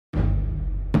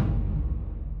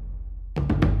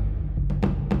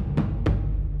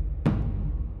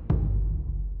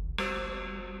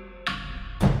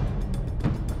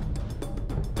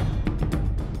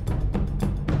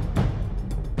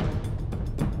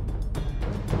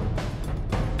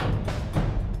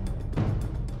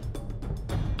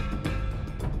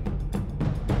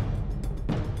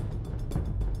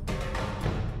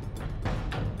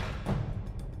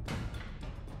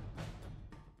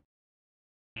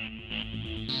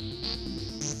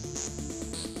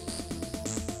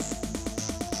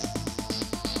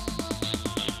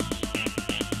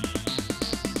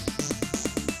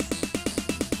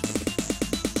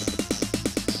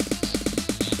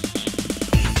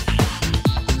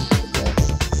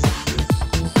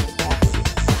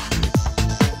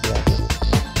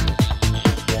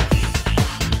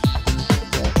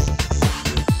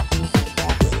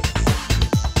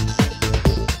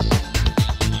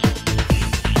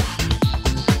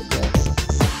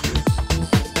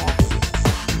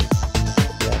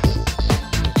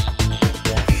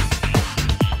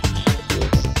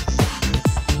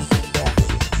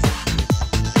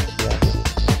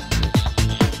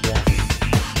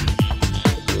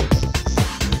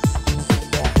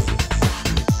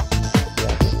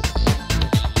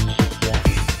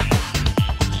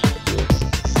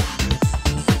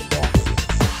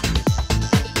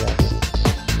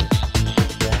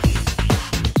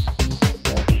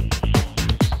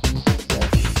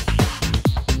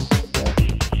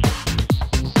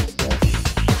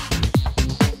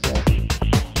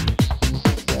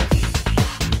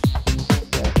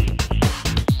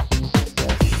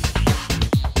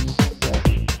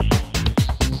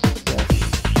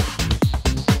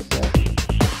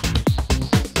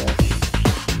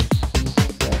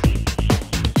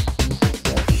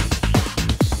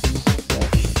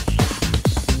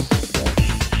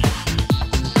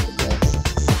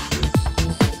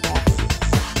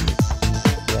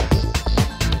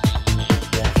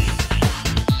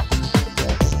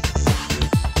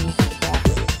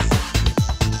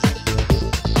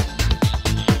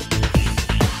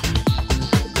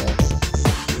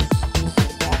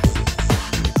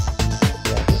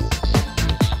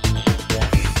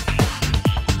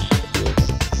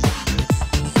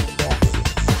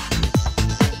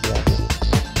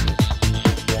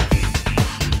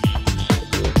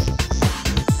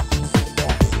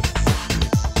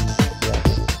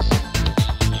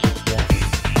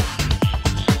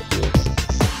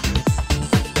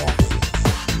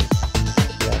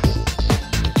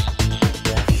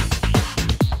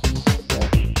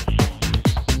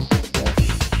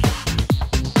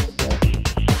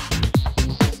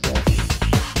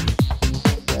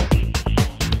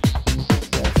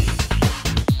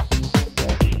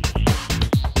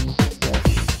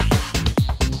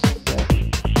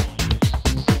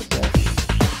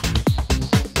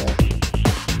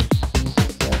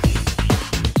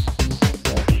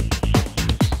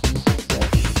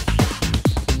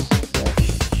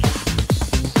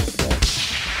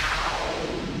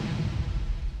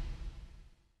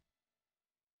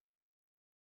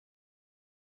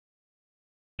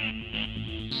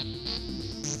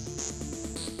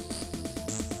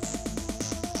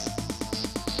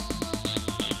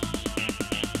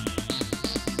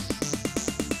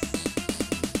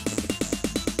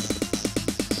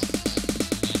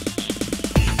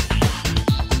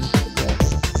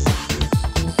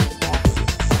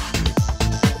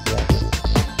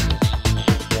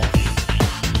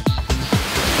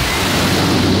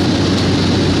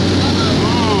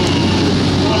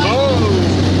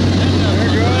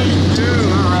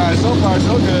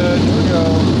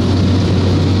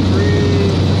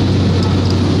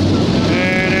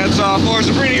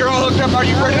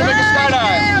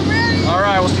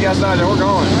inside there. We're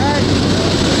going. All right.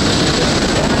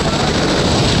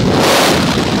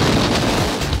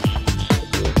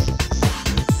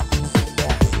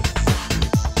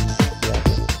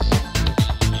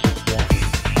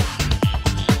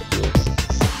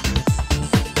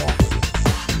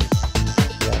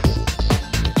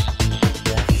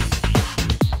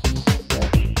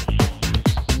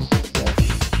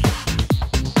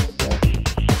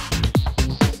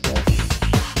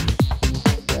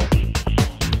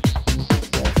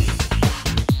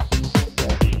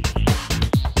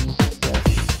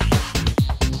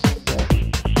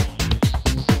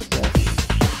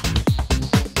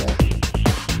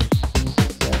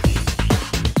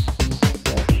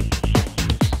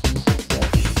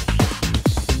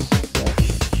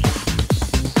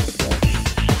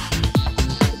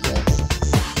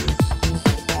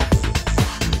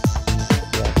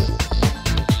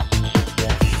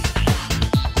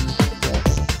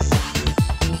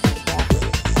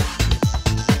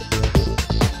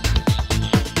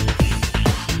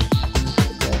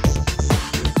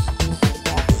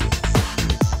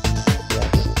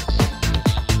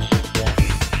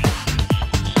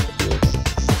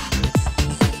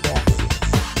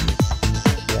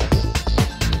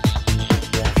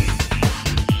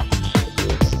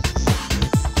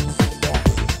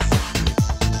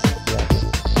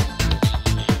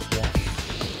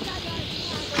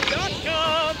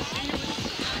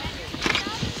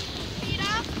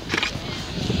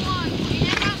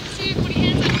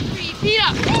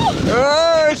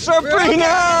 Hey, Sabrina!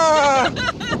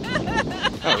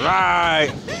 All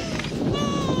right.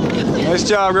 Nice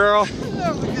job, girl.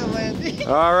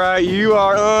 All right, you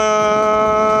are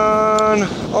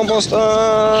almost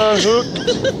unhooked.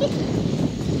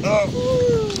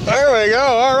 There we go.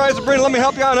 All right, Sabrina, let me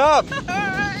help you on up.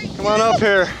 Come on up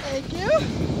here. Thank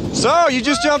you. So, you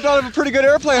just jumped out of a pretty good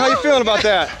airplane. How you feeling about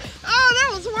that? Oh, that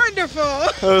was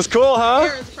wonderful. It was cool, huh?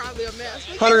 Hair is probably a mess.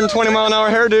 120-mile-an-hour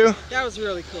hairdo. That was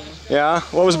really cool. Yeah?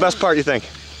 What was the best part, you think?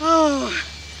 Oh,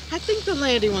 I think the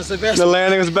landing was the best. The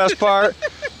landing was the best part.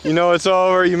 You know it's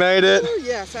over. You made it. Oh,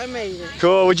 yes, I made it.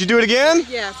 Cool. Would you do it again?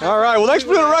 Yes. All right. Well, thanks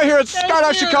for doing it right here at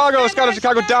Skydive Chicago.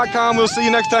 SkydiveChicago.com. We'll see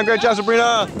you next time. Great job,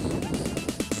 Sabrina.